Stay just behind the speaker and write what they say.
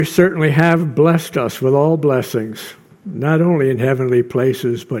You certainly have blessed us with all blessings, not only in heavenly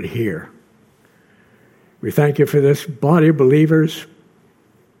places, but here. We thank you for this body of believers.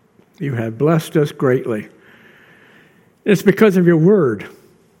 You have blessed us greatly. It's because of your word.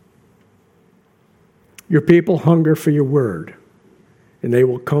 Your people hunger for your word, and they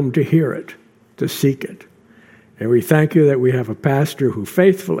will come to hear it, to seek it. And we thank you that we have a pastor who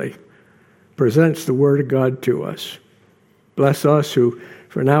faithfully presents the word of God to us. Bless us who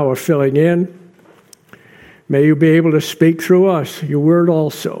for now are filling in. May you be able to speak through us, your word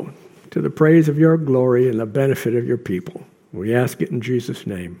also, to the praise of your glory and the benefit of your people. We ask it in Jesus'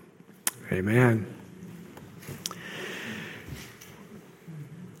 name. Amen.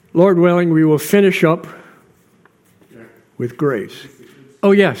 Lord willing, we will finish up with grace.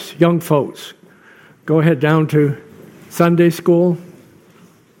 Oh yes, young folks, go ahead down to Sunday school.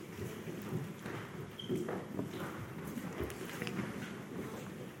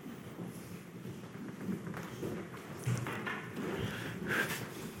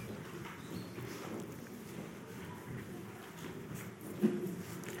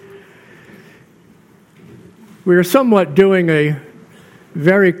 We are somewhat doing a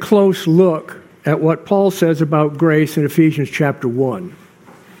very close look at what Paul says about grace in Ephesians chapter 1.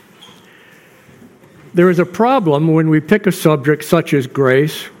 There is a problem when we pick a subject such as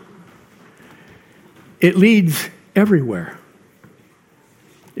grace. It leads everywhere.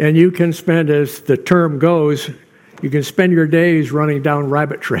 And you can spend, as the term goes, you can spend your days running down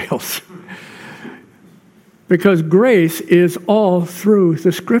rabbit trails. Because grace is all through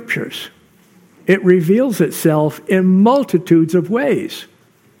the Scriptures. It reveals itself in multitudes of ways.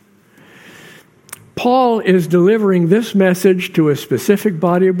 Paul is delivering this message to a specific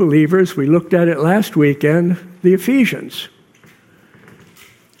body of believers. We looked at it last weekend, the Ephesians.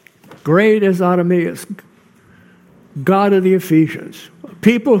 Great is Artemis, God of the Ephesians.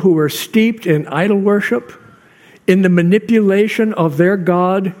 People who were steeped in idol worship, in the manipulation of their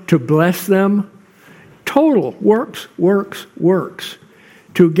God to bless them. Total works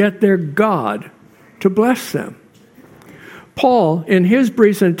to get their God to bless them. Paul, in his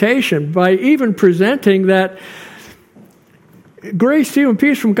presentation, by even presenting that grace to you and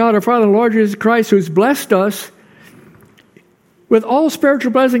peace from God our Father and Lord Jesus Christ, who's blessed us with all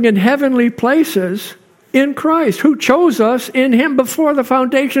spiritual blessing in heavenly places in Christ, who chose us in him before the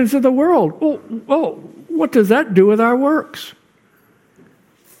foundations of the world. Well, what does that do with our works?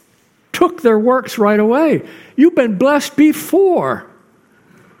 Took their works right away. You've been blessed before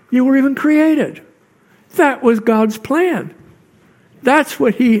you were even created. That was God's plan. That's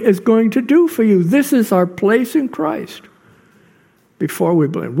what he is going to do for you. This is our place in Christ before we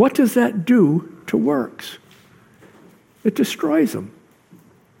believe. What does that do to works? It destroys them.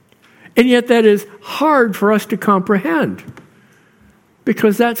 And yet that is hard for us to comprehend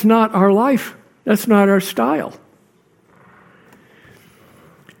because that's not our life. That's not our style.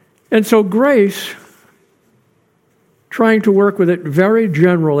 And so grace, trying to work with it very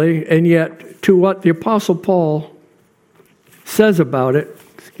generally, and yet to what the Apostle Paul says about it.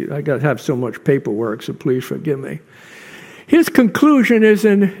 I got to have so much paperwork, so please forgive me. His conclusion is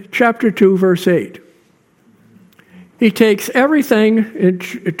in chapter 2, verse 8. He takes everything in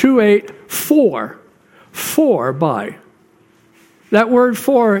 2:8, for by. That word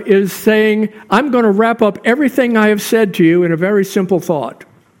for is saying, I'm going to wrap up everything I have said to you in a very simple thought.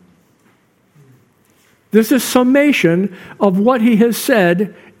 This is summation of what he has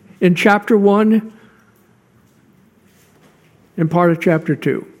said in chapter 1 and part of chapter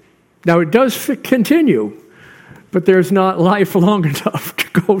 2. Now it does continue, but there's not life long enough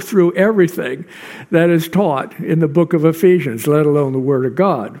to go through everything that is taught in the book of Ephesians, let alone the Word of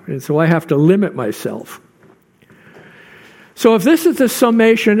God. And so I have to limit myself. So if this is the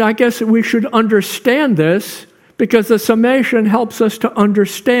summation, I guess we should understand this because the summation helps us to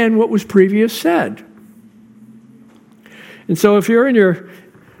understand what was previously said. And so if you're in your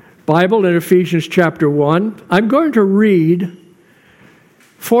Bible in Ephesians chapter 1, I'm going to read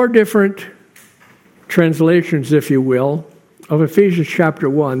 4 different translations, if you will, of Ephesians chapter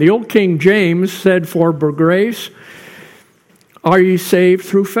 1. The Old King James said, for by grace are ye saved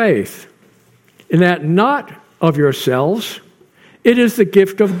through faith, and that not of yourselves, it is the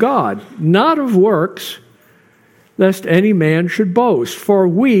gift of God, not of works, lest any man should boast. For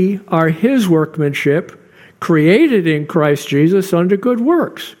we are his workmanship, created in Christ Jesus unto good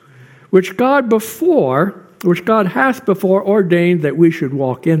works, which God hath before ordained that we should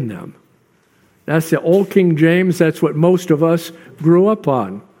walk in them. That's the Old King James. That's what most of us grew up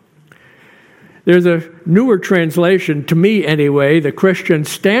on. There's a newer translation, to me anyway, the Christian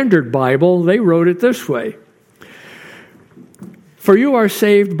Standard Bible. They wrote it this way. For you are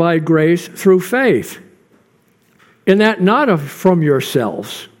saved by grace through faith, and that not from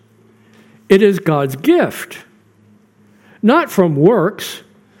yourselves. It is God's gift, not from works,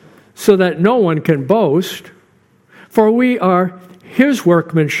 so that no one can boast. For we are his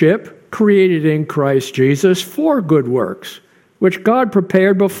workmanship, created in Christ Jesus for good works, which God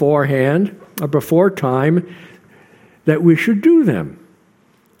prepared beforehand, or before time, that we should do them.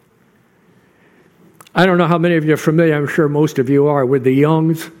 I don't know how many of you are familiar, I'm sure most of you are, with the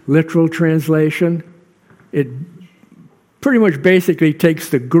Young's literal translation. It pretty much basically takes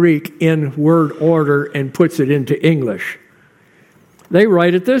the Greek in word order and puts it into English. They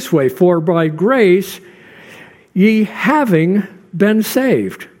write it this way: for by grace ye having been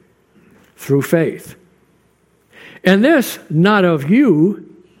saved through faith. And this not of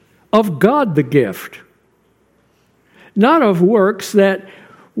you, of God the gift, not of works, that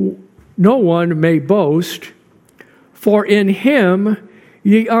no one may boast, for in him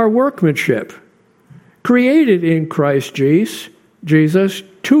ye are workmanship, created in Christ Jesus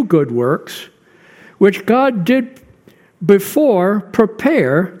to good works, which God did before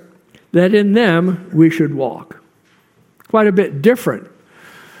prepare that in them we should walk. Quite a bit different.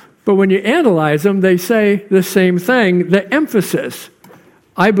 But when you analyze them, they say the same thing. The emphasis,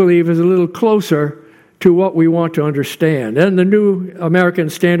 I believe, is a little closer to what we want to understand. And the New American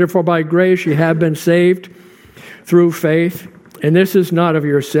Standard, for by grace ye have been saved through faith, and this is not of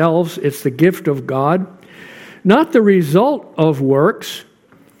yourselves, it's the gift of God, not the result of works,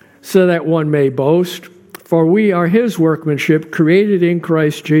 so that one may boast. For we are his workmanship, created in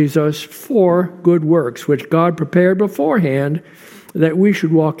Christ Jesus for good works, which God prepared beforehand that we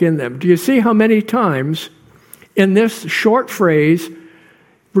should walk in them. Do you see how many times in this short phrase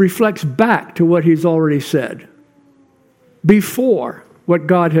reflects back to what he's already said? Before what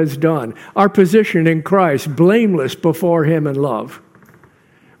God has done. Our position in Christ, blameless before him in love.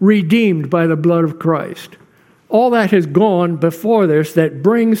 Redeemed by the blood of Christ. All that has gone before this that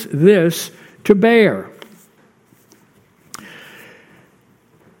brings this to bear.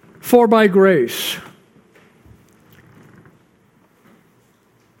 For by grace.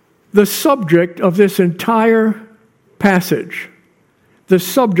 The subject of this entire passage, the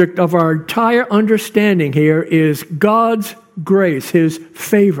subject of our entire understanding here is God's grace, his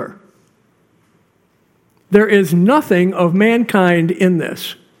favor. There is nothing of mankind in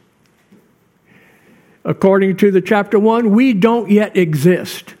this. According to the chapter 1, we don't yet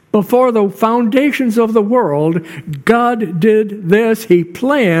exist. Before the foundations of the world, God did this. He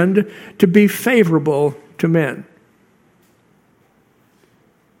planned to be favorable to men.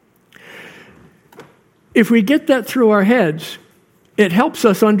 If we get that through our heads, it helps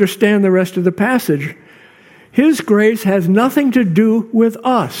us understand the rest of the passage. His grace has nothing to do with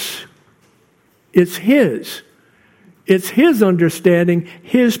us. It's his. It's his understanding,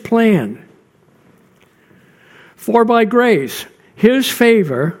 his plan. For by grace, his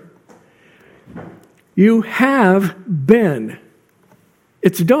favor, you have been.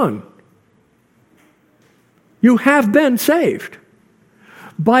 It's done. You have been saved.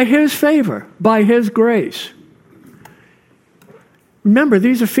 By his favor, by his grace. Remember,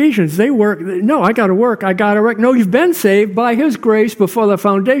 these Ephesians, they work. No, I got to work. No, you've been saved by his grace before the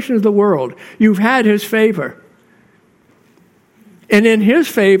foundation of the world. You've had his favor. And in his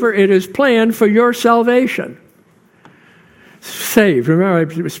favor, it is planned for your salvation. Saved.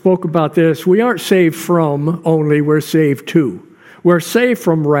 Remember, I spoke about this. We aren't saved from only, we're saved to. We're saved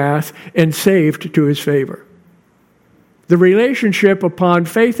from wrath and saved to his favor. The relationship upon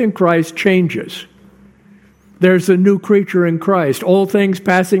faith in Christ changes. There's a new creature in Christ. Old things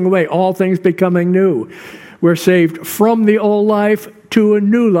passing away, all things becoming new. We're saved from the old life to a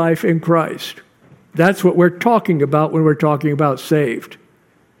new life in Christ. That's what we're talking about when we're talking about saved.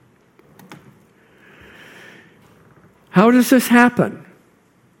 How does this happen?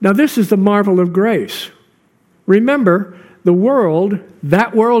 Now, this is the marvel of grace. Remember, the world,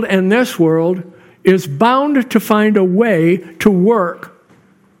 that world and this world, is bound to find a way to work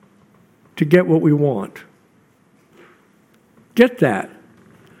to get what we want. Get that?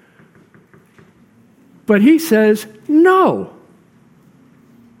 But he says, no.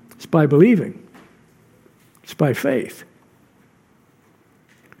 It's by believing. It's by faith.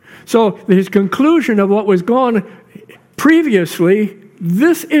 So his conclusion of what was gone previously,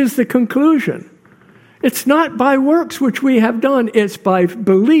 this is the conclusion. It's not by works which we have done. It's by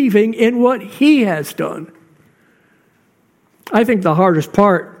believing in what he has done. I think the hardest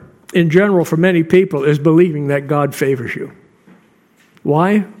part in general for many people is believing that God favors you.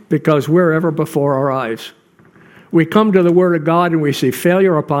 Why? Because we're ever before our eyes. We come to the Word of God and we see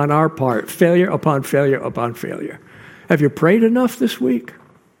failure upon our part, failure upon failure upon failure. Have you prayed enough this week?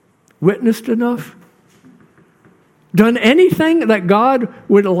 Witnessed enough? Done anything that God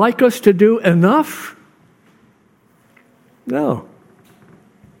would like us to do enough? No.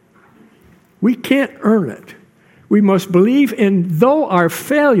 We can't earn it. We must believe in, though our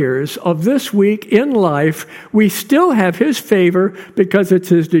failures of this week in life, we still have His favor because it's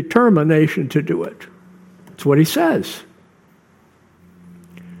His determination to do it. That's what He says.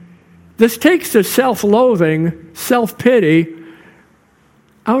 This takes the self-loathing, self-pity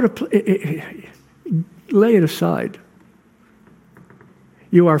out of lay it aside.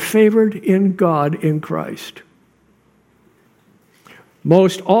 You are favored in God in Christ.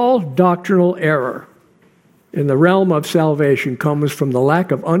 Most all doctrinal error in the realm of salvation comes from the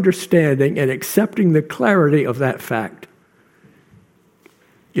lack of understanding and accepting the clarity of that fact.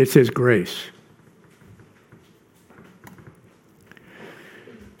 It's His grace.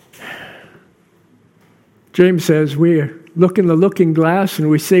 James says we look in the looking glass and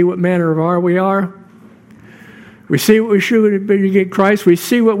we see what manner of we are. We see what we should be in Christ. We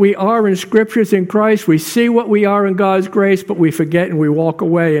see what we are in Scriptures in Christ. We see what we are in God's grace, but we forget and we walk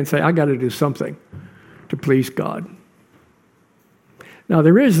away and say, I got to do something to please God. Now,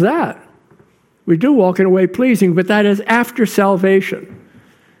 there is that. We do walk in a way pleasing, but that is after salvation.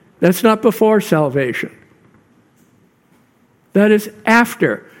 That's not before salvation. That is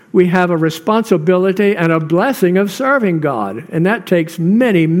after we have a responsibility and a blessing of serving God, and that takes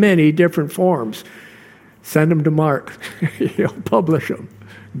many, many different forms. Send them to Mark. He'll publish them.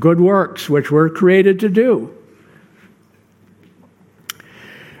 Good works, which we're created to do.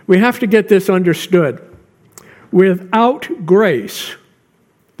 We have to get this understood. Without grace,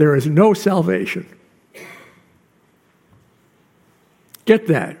 there is no salvation. Get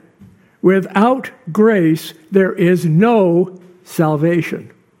that. Without grace, there is no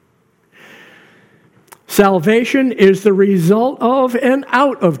salvation. Salvation is the result of and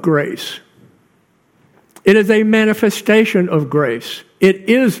out of grace. It is a manifestation of grace. It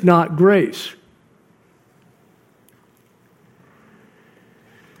is not grace.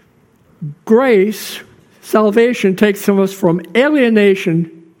 Grace, salvation, takes us from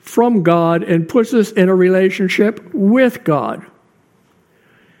alienation from God and puts us in a relationship with God.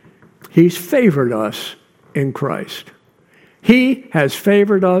 He's favored us in Christ. He has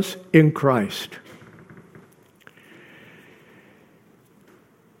favored us in Christ.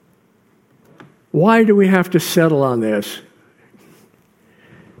 Why do we have to settle on this?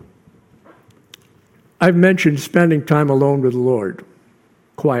 I've mentioned spending time alone with the Lord,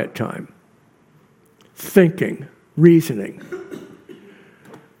 quiet time, thinking, reasoning.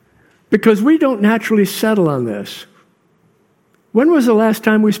 Because we don't naturally settle on this. When was the last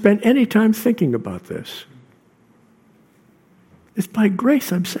time we spent any time thinking about this? It's by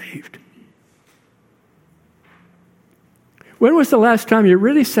grace I'm saved. When was the last time you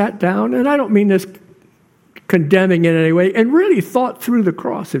really sat down, and I don't mean this condemning in any way, and really thought through the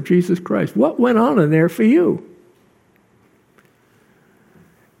cross of Jesus Christ? What went on in there for you?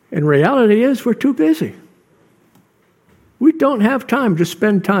 And reality is we're too busy. We don't have time to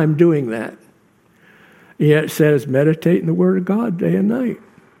spend time doing that. Yet it says, meditate in the Word of God day and night.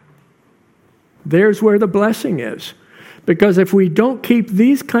 There's where the blessing is. Because if we don't keep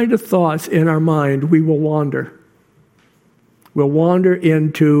these kind of thoughts in our mind, we will wander. We'll wander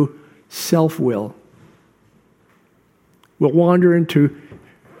into self-will. We'll wander into,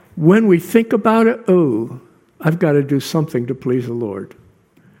 when we think about it, oh, I've got to do something to please the Lord.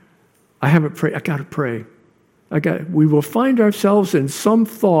 I haven't prayed. I got to pray. We will find ourselves in some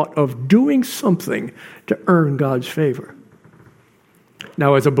thought of doing something to earn God's favor.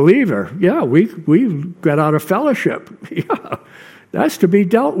 Now, as a believer, we got out of fellowship. Yeah, that's to be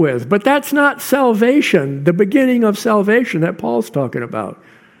dealt with. But that's not salvation, the beginning of salvation that Paul's talking about.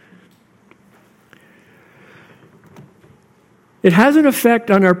 It has an effect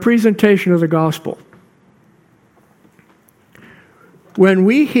on our presentation of the gospel. When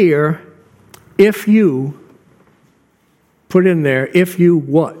we hear, if you, put in there, if you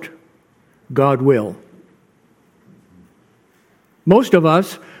what? God will. Most of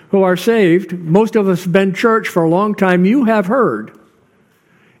us who are saved, most of us have been church for a long time, you have heard,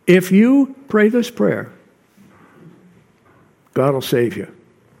 if you pray this prayer, God will save you.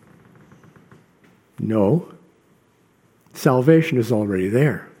 No. Salvation is already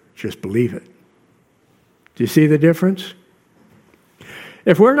there. Just believe it. Do you see the difference?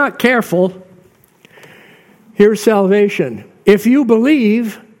 If we're not careful, here's salvation. If you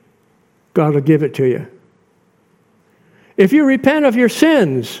believe, God will give it to you. If you repent of your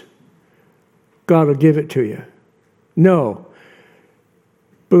sins, God will give it to you. No.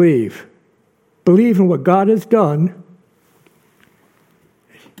 Believe. Believe in what God has done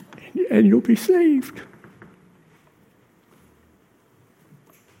and you'll be saved.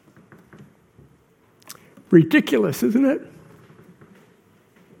 Ridiculous, isn't it?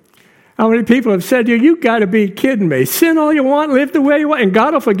 How many people have said to you, you've got to be kidding me. Sin all you want, live the way you want, and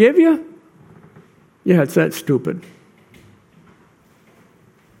God will forgive you? Yeah, it's that stupid.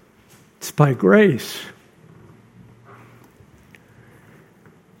 It's by grace.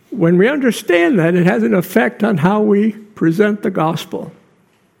 When we understand that, it has an effect on how we present the gospel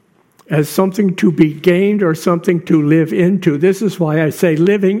as something to be gained or something to live into. This is why I say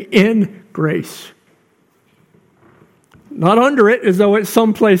living in grace. Not under it as though it's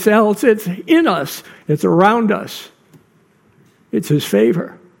someplace else. It's in us. It's around us. It's His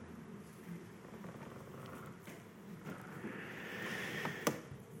favor.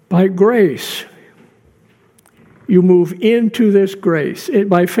 By grace, you move into this grace.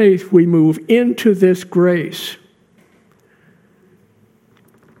 By faith, we move into this grace.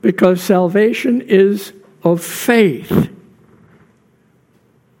 Because salvation is of faith.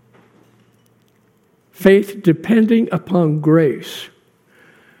 Faith depending upon grace.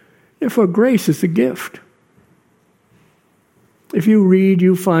 Therefore, grace is a gift. If you read,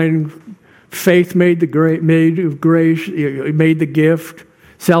 you find faith made of grace, made the gift.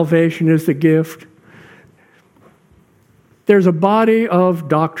 Salvation is the gift. There's a body of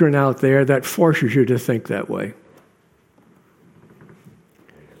doctrine out there that forces you to think that way.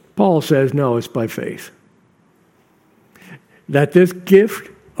 Paul says, no, it's by faith. That this gift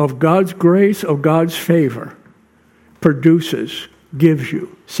of God's grace, of God's favor, gives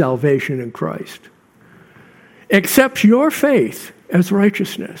you salvation in Christ. Accepts your faith as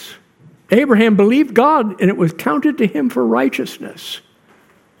righteousness. Abraham believed God, and it was counted to him for righteousness.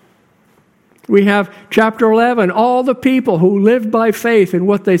 We have chapter 11, all the people who lived by faith and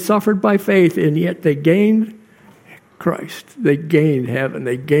what they suffered by faith, and yet they gained Christ. They gained heaven.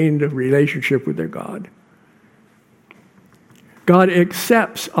 They gained a relationship with their God. God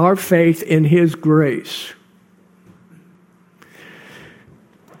accepts our faith in His grace.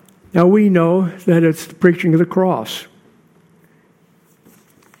 Now we know that it's the preaching of the cross.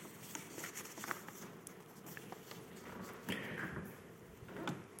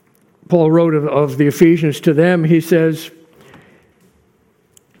 Paul wrote of the Ephesians to them, he says,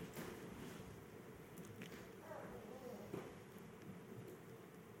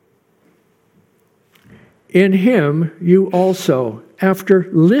 in Him you also, after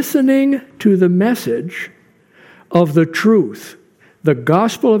listening to the message of the truth, the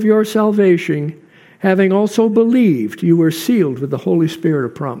gospel of your salvation, having also believed, you were sealed with the Holy Spirit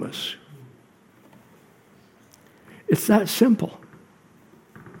of promise. It's that simple.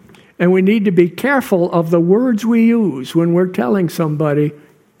 And we need to be careful of the words we use when we're telling somebody,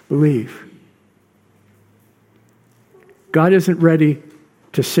 believe. God isn't ready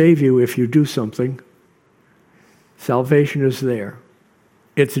to save you if you do something. Salvation is there.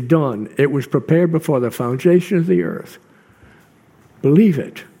 It's done. It was prepared before the foundation of the earth. Believe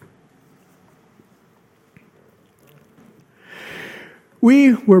it.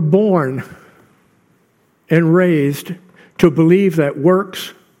 We were born and raised to believe that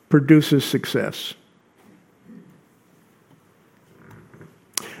works produces success.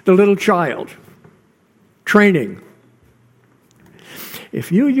 The little child, training.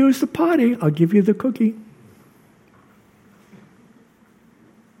 If you use the potty, I'll give you the cookie.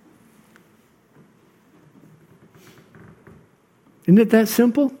 Isn't it that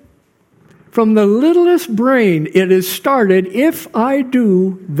simple? From the littlest brain, it is started, if I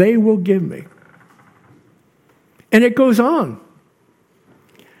do, they will give me. And it goes on.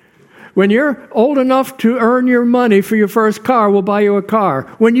 When you're old enough to earn your money for your first car, we'll buy you a car.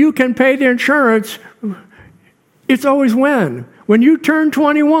 When you can pay the insurance, it's always when. When you turn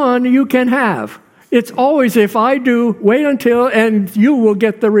 21, you can have. It's always if I do, wait until, and you will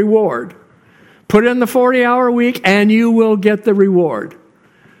get the reward. Put in the 40-hour week, and you will get the reward.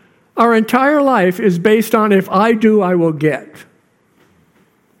 Our entire life is based on if I do, I will get.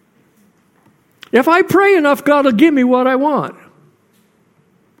 If I pray enough, God will give me what I want.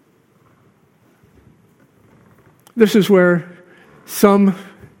 This is where some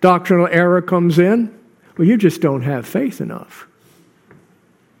doctrinal error comes in. Well, you just don't have faith enough.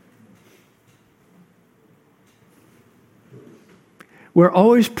 We're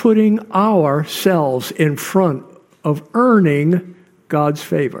always putting ourselves in front of earning God's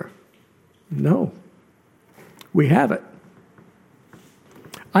favor. No. We have it.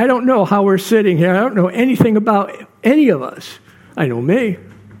 I don't know how we're sitting here. I don't know anything about any of us. I know me.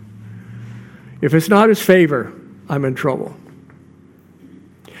 If it's not His favor, I'm in trouble.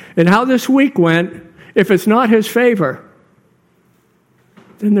 And how this week went, if it's not His favor,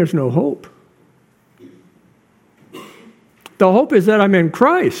 then there's no hope. The hope is that I'm in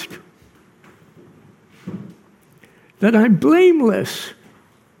Christ, that I'm blameless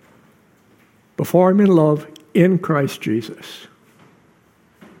before I'm in love in Christ Jesus.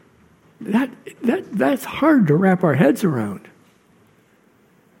 That's hard to wrap our heads around.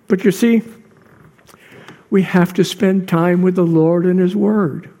 But you see, we have to spend time with the Lord and His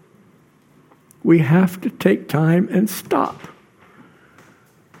Word. We have to take time and stop.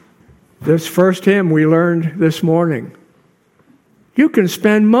 This first hymn we learned this morning, you can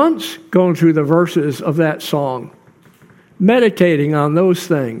spend months going through the verses of that song, meditating on those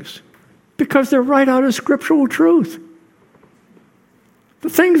things, because they're right out of scriptural truth. The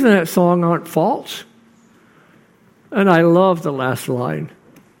things in that song aren't false. And I love the last line.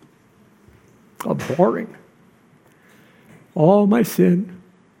 Abhorring all my sin,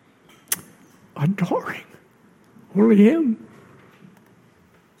 adoring only Him.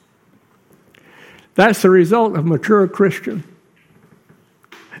 That's the result of a mature Christian.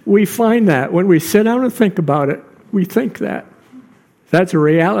 We find that when we sit down and think about it, we think that. That's a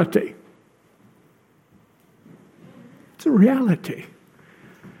reality. It's a reality.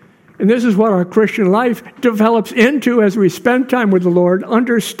 And this is what our Christian life develops into as we spend time with the Lord,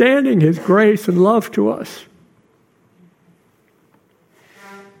 understanding His grace and love to us.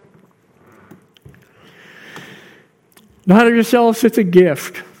 Not of yourselves, it's a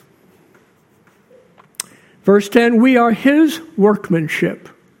gift. Verse 10, we are His workmanship.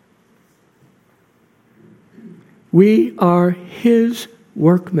 We are His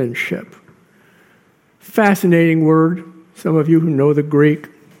workmanship. Fascinating word. Some of you who know the Greek,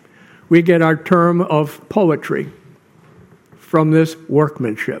 we get our term of poetry from this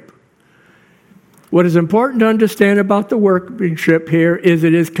workmanship. What is important to understand about the workmanship here is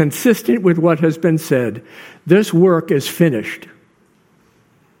it is consistent with what has been said. This work is finished.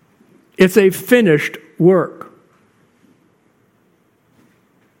 It's a finished work.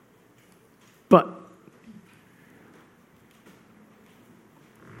 But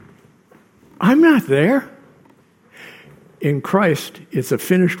I'm not there. In Christ, it's a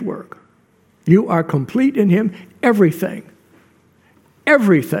finished work. You are complete in Him. Everything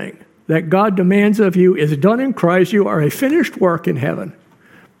that God demands of you is done in Christ. You are a finished work in heaven.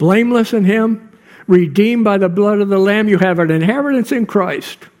 Blameless in Him, redeemed by the blood of the Lamb. You have an inheritance in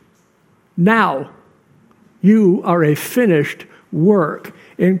Christ. Now, you are a finished work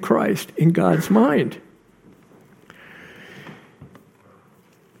in Christ, in God's mind.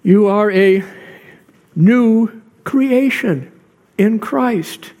 You are a new creation in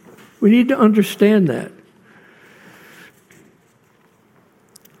Christ. We need to understand that.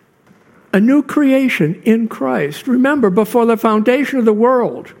 A new creation in Christ. Remember, before the foundation of the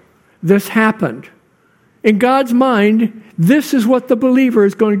world, this happened. In God's mind, this is what the believer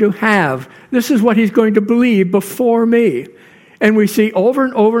is going to have. This is what he's going to believe before me. And we see over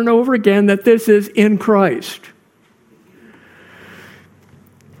and over and over again that this is in Christ.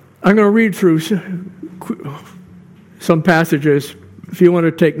 I'm going to read through some passages. If you want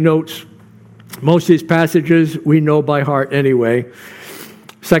to take notes, most of these passages we know by heart anyway.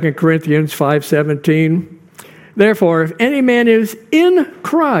 2 Corinthians 5:17. Therefore, if any man is in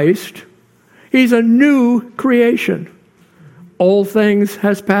Christ, he's a new creation. All things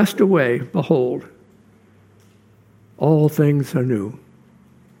has passed away. Behold, all things are new.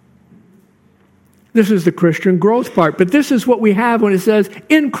 This is the Christian growth part. But this is what we have when it says,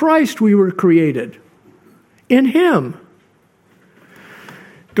 in Christ we were created. In Him.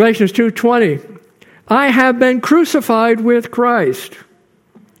 Galatians 2:20. I have been crucified with Christ.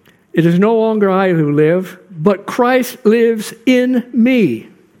 It is no longer I who live, but Christ lives in me.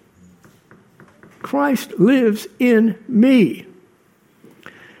 Christ lives in me.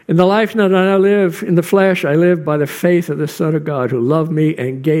 In the life that I live in the flesh, I live by the faith of the Son of God who loved me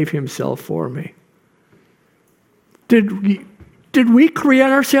and gave Himself for me. Did we create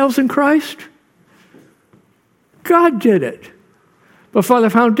ourselves in Christ? God did it. Before the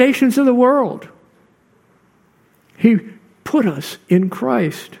foundations of the world, He put us in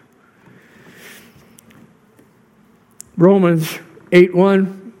Christ. Romans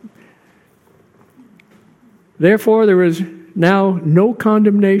 8:1. Therefore, there is now no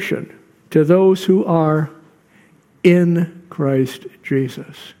condemnation to those who are in Christ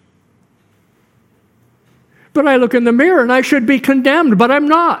Jesus. But I look in the mirror and I should be condemned, but I'm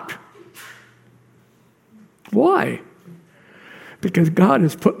not. Why? Because God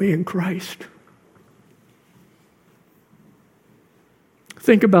has put me in Christ.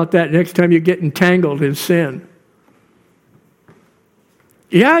 Think about that next time you get entangled in sin.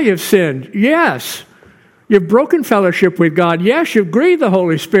 Yeah, you've sinned. Yes. You've broken fellowship with God. Yes, you've grieved the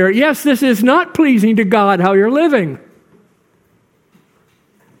Holy Spirit. Yes, this is not pleasing to God how you're living.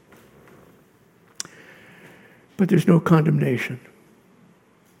 But there's no condemnation.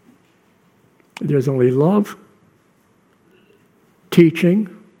 There's only love,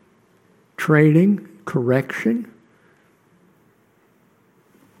 teaching, training, correction.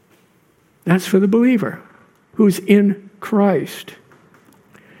 That's for the believer who's in Christ.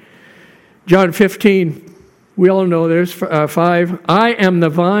 John 15, we all know there's 5. I am the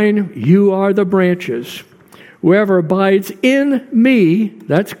vine, you are the branches. Whoever abides in me,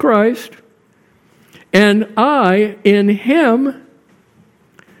 that's Christ, and I in him,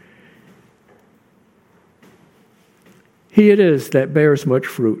 he it is that bears much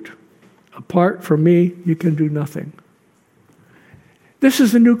fruit. Apart from me, you can do nothing. This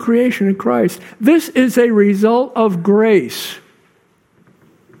is a new creation in Christ. This is a result of grace,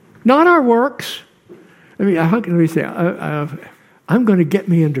 not our works. I mean, how can we say, I'm going to get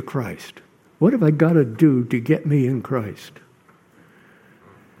me into Christ? What have I got to do to get me in Christ?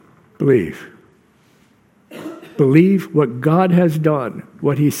 Believe. Believe what God has done,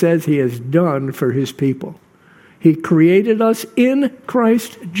 what he says he has done for his people. He created us in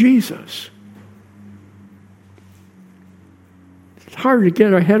Christ Jesus. It's hard to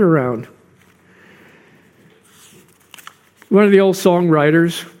get our head around. One of the old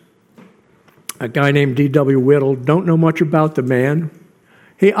songwriters, a guy named D.W. Whittle, don't know much about the man.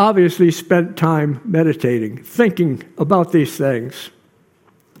 He obviously spent time meditating, thinking about these things.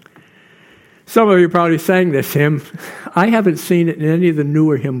 Some of you probably sang this hymn. I haven't seen it in any of the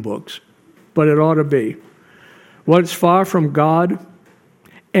newer hymn books, but it ought to be. Once far from God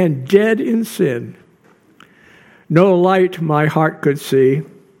and dead in sin, no light my heart could see,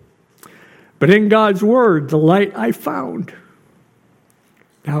 but in God's word the light I found.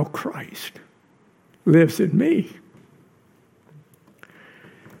 Now Christ lives in me.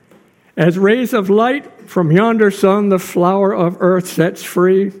 As rays of light from yonder sun the flower of earth sets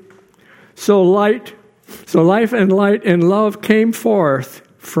free, so life and light and love came forth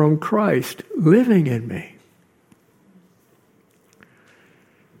from Christ living in me.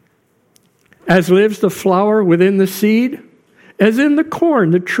 As lives the flower within the seed, as in the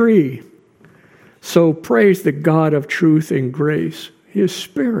corn, the tree, so praise the God of truth and grace. His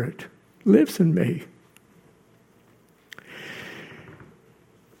Spirit lives in me.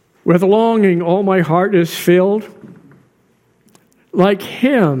 With longing all my heart is filled. Like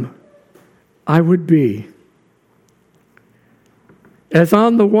him I would be. As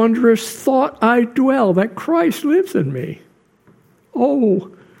on the wondrous thought I dwell that Christ lives in me.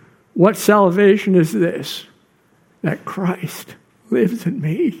 Oh, what salvation is this, that Christ lives in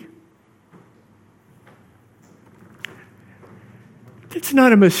me? It's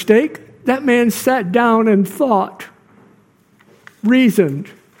not a mistake. That man sat down and thought, reasoned,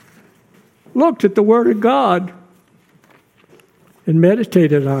 looked at the Word of God, and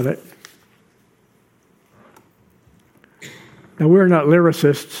meditated on it. Now, we're not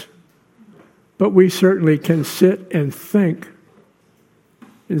lyricists, but we certainly can sit and think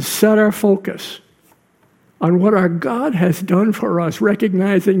and set our focus on what our God has done for us,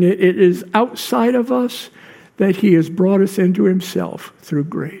 recognizing that it is outside of us that he has brought us into himself through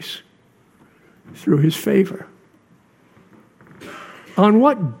grace, through his favor. On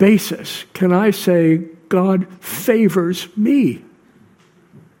what basis can I say God favors me?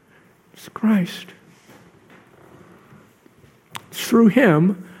 It's Christ. Through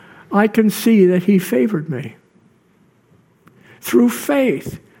him, I can see that he favored me. Through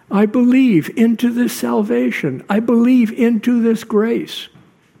faith, I believe into this salvation. I believe into this grace.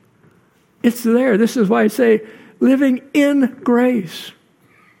 It's there. This is why I say living in grace.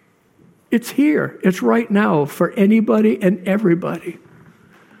 It's here. It's right now for anybody and everybody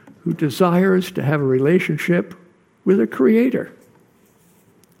who desires to have a relationship with a Creator.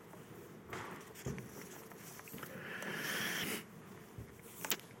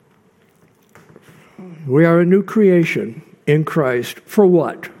 We are a new creation in Christ. For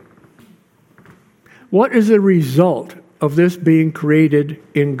what? What is the result of this being created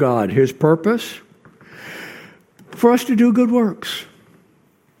in God? His purpose? For us to do good works.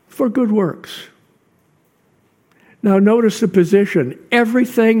 For good works. Now notice the position.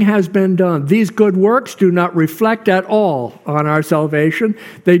 Everything has been done. These good works do not reflect at all on our salvation.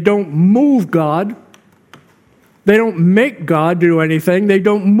 They don't move God. They don't make God do anything. They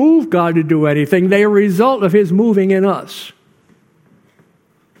don't move God to do anything. They are a result of his moving in us.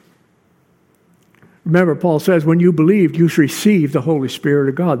 Remember, Paul says, when you believed, you received the Holy Spirit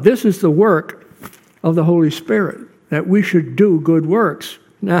of God. This is the work of the Holy Spirit, that we should do good works.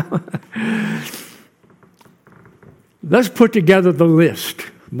 Now, Let's put together the list.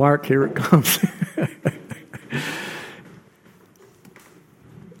 Mark, here it comes.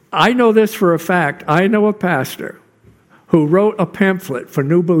 I know this for a fact. I know a pastor who wrote a pamphlet for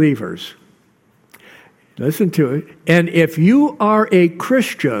new believers. Listen to it. And if you are a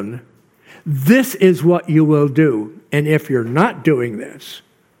Christian, this is what you will do. And if you're not doing this,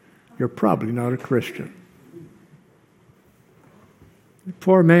 you're probably not a Christian. The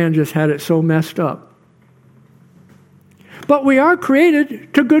poor man just had it so messed up. But we are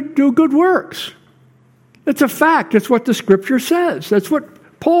created to do good works. It's a fact. It's what the Scripture says. That's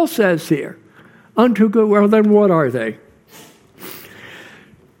what Paul says here. Unto good. Well, then what are they?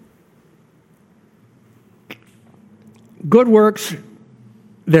 Good works,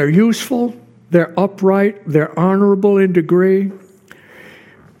 they're useful, they're upright, they're honorable in degree,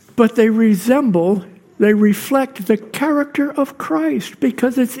 but they reflect the character of Christ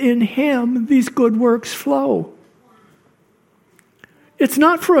because it's in Him these good works flow. It's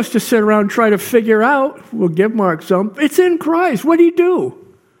not for us to sit around and try to figure out, we'll give Mark some, it's in Christ. What did He do?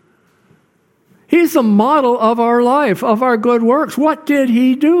 He's the model of our life, of our good works. What did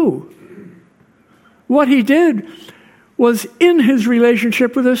He do? What He did was in His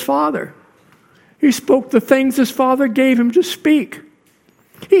relationship with His Father. He spoke the things His Father gave Him to speak.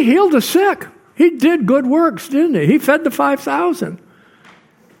 He healed the sick. He did good works, didn't He? He fed the 5,000.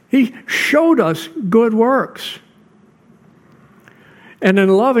 He showed us good works. And in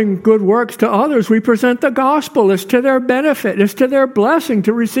loving good works to others, we present the gospel. It's to their benefit. It's to their blessing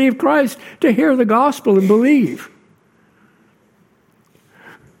to receive Christ, to hear the gospel and believe.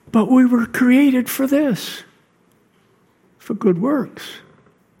 But we were created for this. For good works.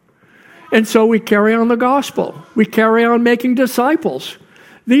 And so we carry on the gospel. We carry on making disciples.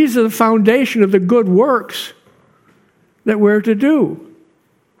 These are the foundation of the good works that we're to do.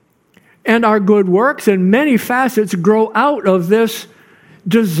 And our good works in many facets grow out of this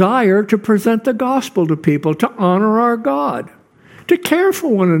desire to present the gospel to people, to honor our God, to care for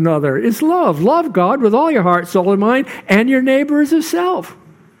one another is love. Love God with all your heart, soul, and mind, and your neighbor as yourself.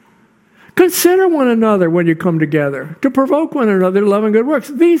 Consider one another when you come together, to provoke one another to love and good works.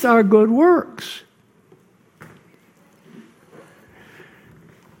 These are good works.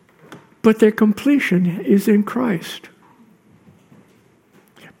 But their completion is in Christ.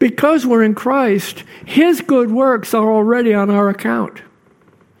 Because we're in Christ, His good works are already on our account.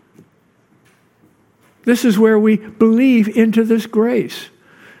 This is where we believe into this grace.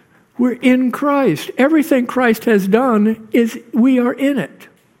 We're in Christ. Everything Christ has done we are in it.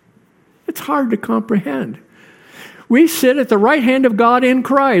 It's hard to comprehend. We sit at the right hand of God in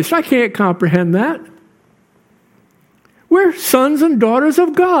Christ. I can't comprehend that. We're sons and daughters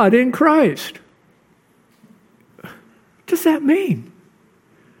of God in Christ. What does that mean?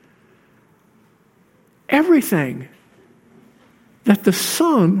 Everything that the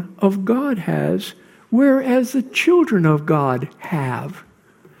Son of God has, whereas the children of God have.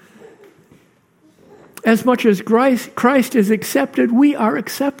 As much as Christ is accepted, we are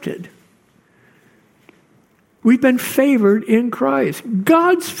accepted. We've been favored in Christ.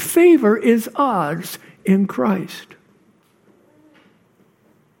 God's favor is ours in Christ.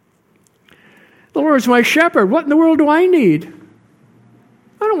 The Lord is my shepherd. What in the world do I need?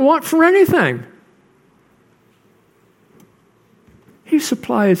 I don't want for anything. He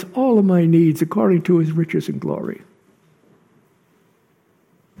supplies all of my needs according to His riches and glory.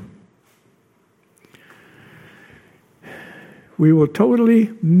 We will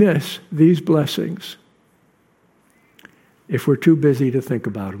totally miss these blessings if we're too busy to think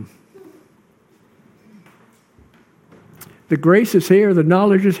about them. The grace is here, the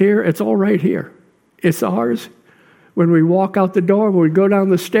knowledge is here, it's all right here. It's ours. When we walk out the door, when we go down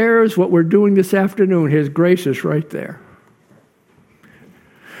the stairs, what we're doing this afternoon, His grace is right there.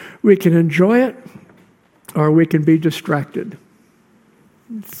 We can enjoy it, or we can be distracted.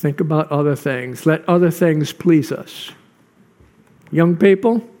 Think about other things. Let other things please us. Young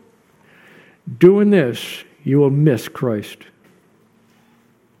people, doing this, you will miss Christ.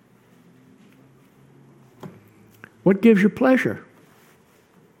 What gives you pleasure?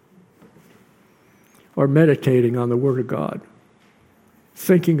 Or meditating on the Word of God,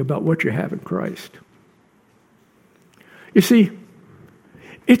 thinking about what you have in Christ. You see,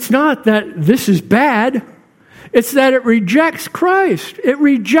 it's not that this is bad. It's that it rejects Christ. It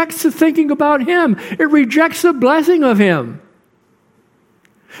rejects the thinking about Him. It rejects the blessing of Him.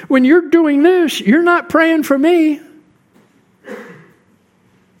 When you're doing this, you're not praying for me.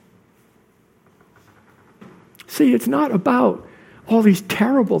 See, it's not about all these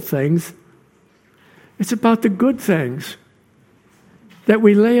terrible things. It's about the good things that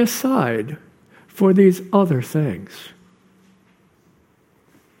we lay aside for these other things.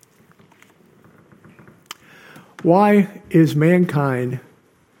 Why is mankind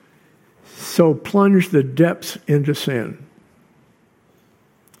so plunged the depths into sin?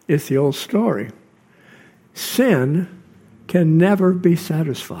 It's the old story. Sin can never be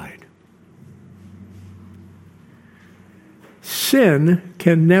satisfied. Sin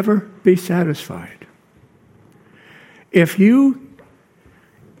can never be satisfied. If you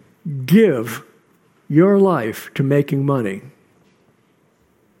give your life to making money,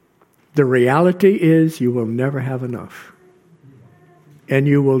 the reality is you will never have enough. And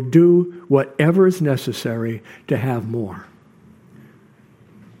you will do whatever is necessary to have more.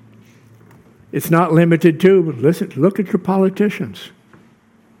 It's not limited to, listen, look at your politicians.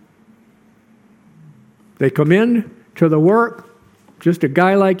 They come in to the work, just a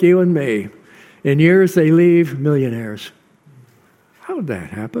guy like you and me. In years they leave millionaires. How did that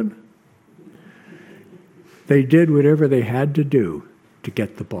happen? They did whatever they had to do to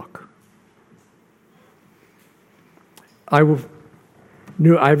get the book. I've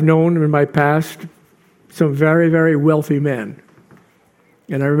known in my past some very, very wealthy men.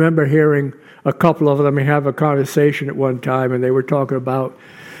 And I remember hearing a couple of them have a conversation at one time, and they were talking about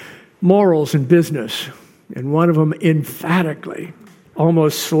morals in business. And one of them emphatically,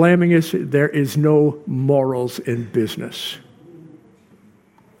 almost slamming us, there is no morals in business.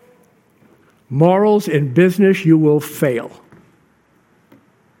 Morals in business, you will fail.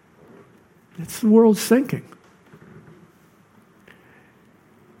 That's the world's thinking.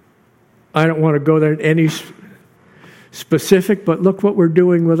 I don't want to go there in any specific, but look what we're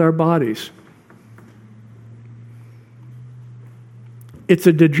doing with our bodies. It's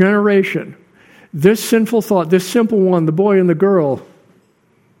a degeneration. This sinful thought, this simple one, the boy and the girl,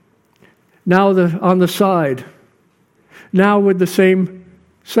 now on the side, now with the same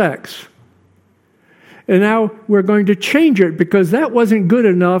sex. And now we're going to change it because that wasn't good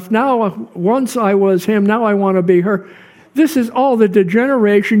enough. Now, once I was him, now I want to be her. This is all the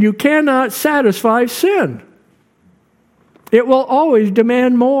degeneration. You cannot satisfy sin. It will always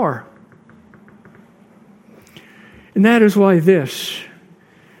demand more. And that is why this,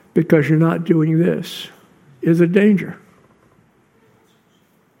 because you're not doing this, is a danger.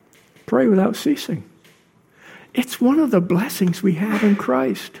 Pray without ceasing. It's one of the blessings we have in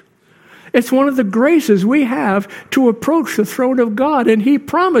Christ. It's one of the graces we have to approach the throne of God, and He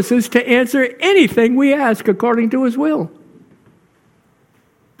promises to answer anything we ask according to His will.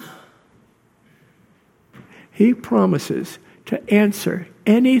 He promises to answer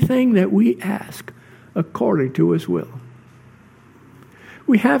anything that we ask according to His will.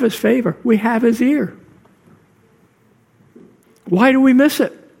 We have His favor. We have His ear. Why do we miss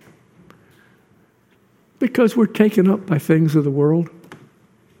it? Because we're taken up by things of the world.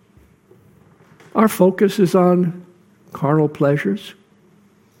 Our focus is on carnal pleasures.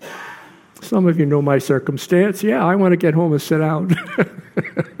 Some of you know my circumstance. Yeah, I want to get home and sit down.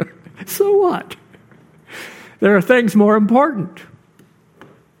 So what? There are things more important.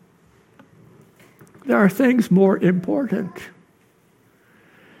 There are things more important.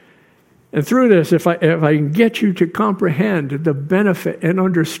 And through this, if I can get you to comprehend the benefit and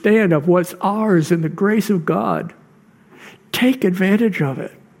understand of what's ours in the grace of God, take advantage of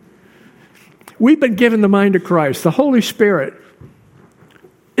it. We've been given the mind of Christ. The Holy Spirit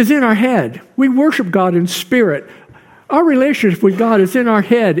is in our head. We worship God in spirit. Our relationship with God is in our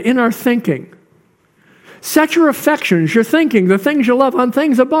head, in our thinking. Set your affections, your thinking, the things you love on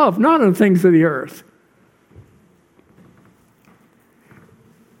things above, not on things of the earth.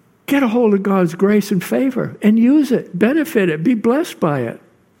 Get a hold of God's grace and favor and use it, benefit it, be blessed by it.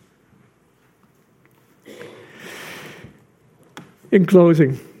 In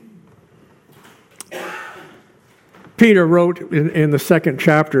closing, Peter wrote in the second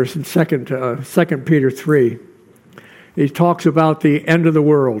chapter, in 2 Peter 3, he talks about the end of the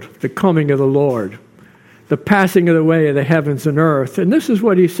world, the coming of the Lord, the passing of the way of the heavens and earth. And this is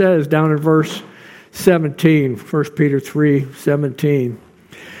what he says down in verse 17, 1 Peter 3:17.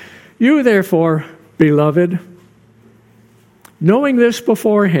 You therefore, beloved, knowing this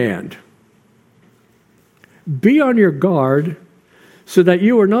beforehand, be on your guard so that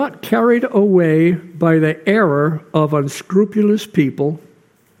you are not carried away by the error of unscrupulous people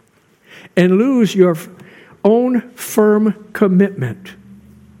and lose your own firm commitment.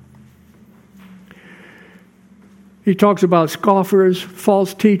 He talks about scoffers,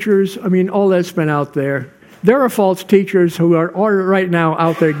 false teachers. I mean, all that's been out there. There are false teachers who are right now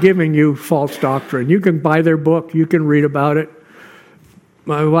out there giving you false doctrine. You can buy their book. You can read about it.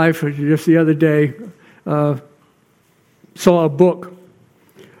 My wife, just the other day, saw a book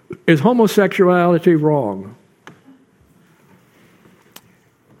Is homosexuality wrong?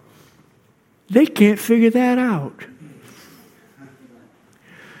 They can't figure that out.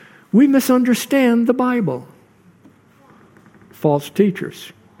 We misunderstand the Bible. False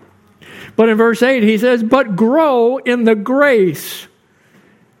teachers. But in verse 8 he says, but grow in the grace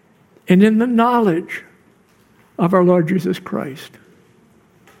and in the knowledge of our Lord Jesus Christ.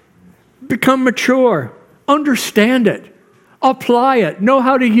 Become mature. Understand it. Apply it. Know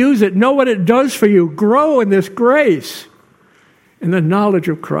how to use it. Know what it does for you. Grow in this grace and the knowledge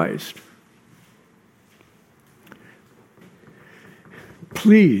of Christ.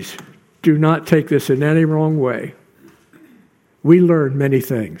 Please do not take this in any wrong way. We learn many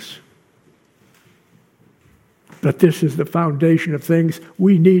things. But this is the foundation of things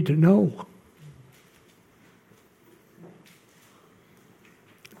we need to know.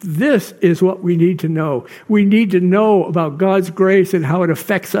 This is what we need to know. We need to know about God's grace and how it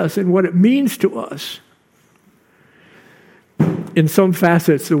affects us and what it means to us. In some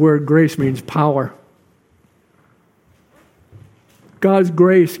facets, the word grace means power. God's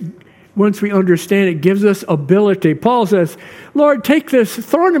grace, once we understand it, gives us ability. Paul says, Lord, take this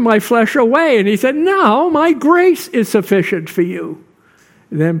thorn in my flesh away. And he said, no, my grace is sufficient for you.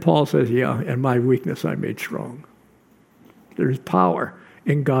 And then Paul says, yeah, and my weakness I made strong. There's power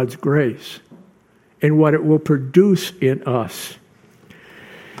in God's grace and what it will produce in us.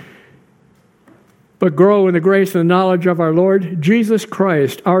 But grow in the grace and the knowledge of our Lord Jesus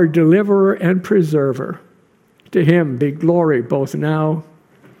Christ, our deliverer and preserver. To him be glory both now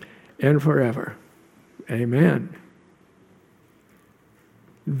and forever. Amen.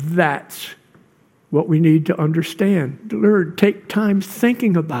 That's what we need to understand, to learn, take time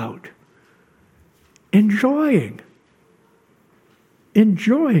thinking about, enjoying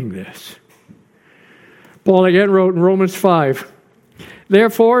this. Paul again wrote in Romans 5,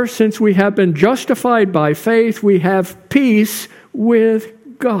 therefore, since we have been justified by faith, we have peace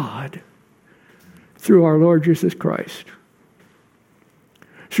with God through our Lord Jesus Christ.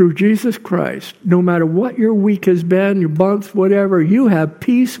 Through Jesus Christ, no matter what your week has been, your month, whatever, you have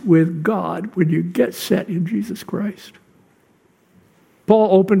peace with God when you get set in Jesus Christ.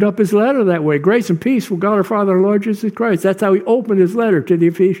 Paul opened up his letter that way. Grace and peace from God our Father and Lord Jesus Christ. That's how he opened his letter to the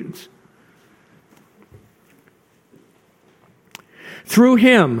Ephesians. Through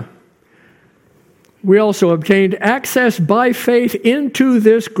him, we also obtained access by faith into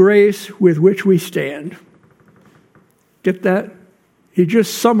this grace with which we stand. Get that? He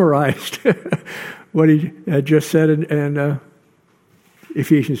just summarized what he had just said in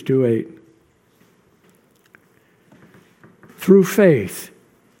Ephesians 2:8. Through faith,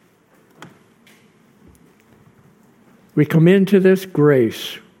 we come into this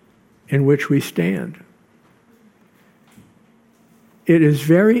grace in which we stand. It is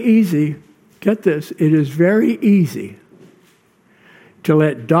very easy. Get this, it is very easy to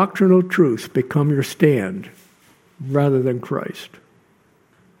let doctrinal truth become your stand rather than Christ.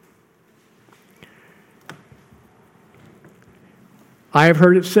 I have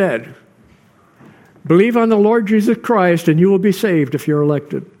heard it said, believe on the Lord Jesus Christ and you will be saved if you're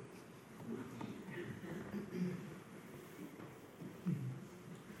elected.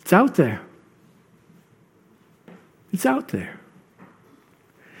 It's out there. It's out there.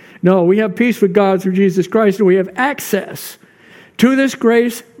 No, we have peace with God through Jesus Christ, and we have access to this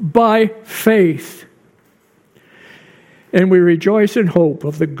grace by faith. And we rejoice in hope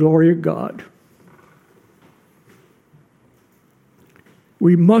of the glory of God.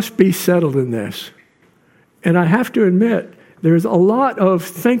 We must be settled in this. And I have to admit, there's a lot of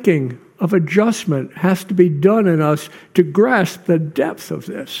thinking, of adjustment has to be done in us to grasp the depth of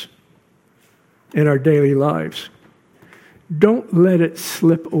this in our daily lives. Don't let it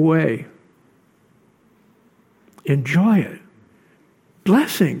slip away. Enjoy it.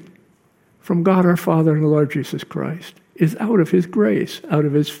 Blessing from God our Father and the Lord Jesus Christ is out of his grace, out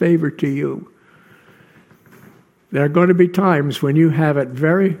of his favor to you. There are going to be times when you have a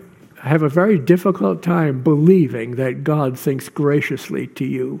very difficult time believing that God thinks graciously to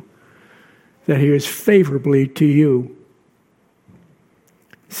you, that he is favorably to you.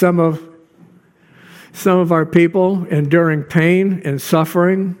 Some of our people enduring pain and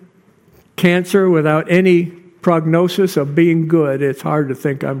suffering, cancer without any prognosis of being good, it's hard to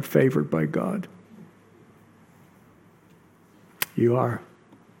think I'm favored by God. You are.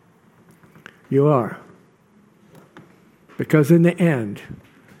 You are. Because in the end,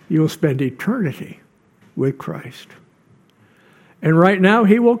 you will spend eternity with Christ. And right now,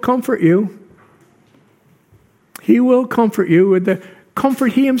 he will comfort you. He will comfort you with the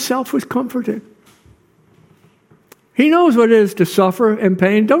comfort he himself was comforted. He knows what it is to suffer and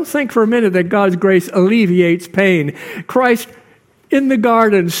pain. Don't think for a minute that God's grace alleviates pain. Christ in the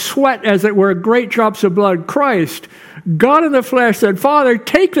garden, sweat as it were, great drops of blood. Christ, God in the flesh, said, Father,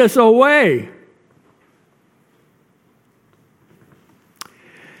 take this away.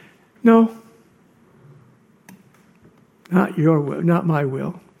 No. Not your will, not my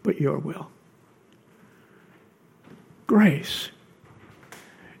will, but your will. Grace.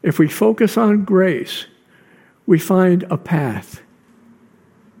 If we focus on grace, we find a path.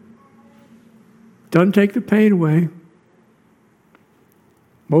 Doesn't take the pain away.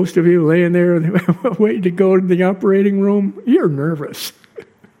 Most of you laying there waiting to go to the operating room, you're nervous.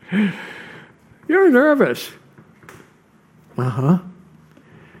 You're nervous. And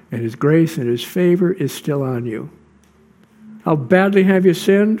His grace and His favor is still on you. How badly have you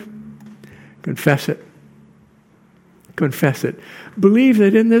sinned? Confess it. Confess it. Believe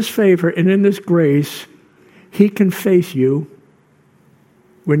that in this favor and in this grace, He can face you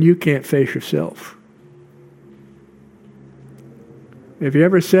when you can't face yourself. Have you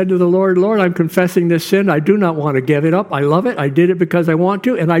ever said to the Lord, Lord, I'm confessing this sin. I do not want to give it up. I love it. I did it because I want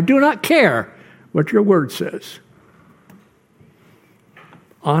to, and I do not care what your word says.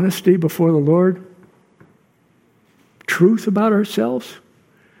 Honesty before the Lord. Truth about ourselves.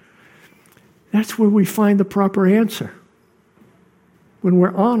 That's where we find the proper answer. When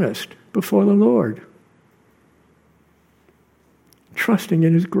we're honest before the Lord. Trusting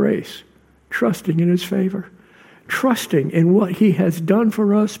in His grace. Trusting in His favor. Trusting in what He has done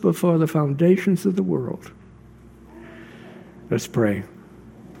for us before the foundations of the world. Let's pray.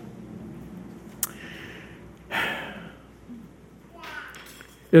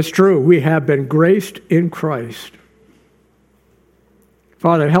 It's true, we have been graced in Christ.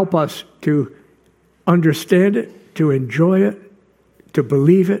 Father, help us to understand it, to enjoy it, to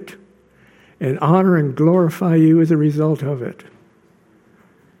believe it, and honor and glorify You as a result of it.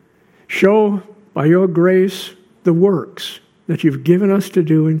 Show by Your grace the works that You've given us to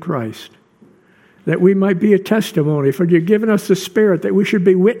do in Christ, that we might be a testimony, for You've given us the Spirit that we should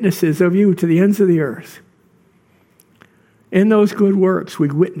be witnesses of You to the ends of the earth. In those good works, we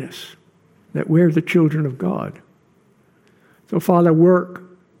witness that we're the children of God. So, Father, work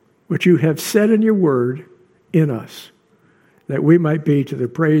what You have said in Your word in us, that we might be to the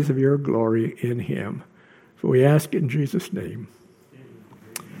praise of Your glory in Him. For we ask in Jesus' name.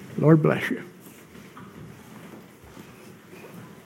 Lord bless you.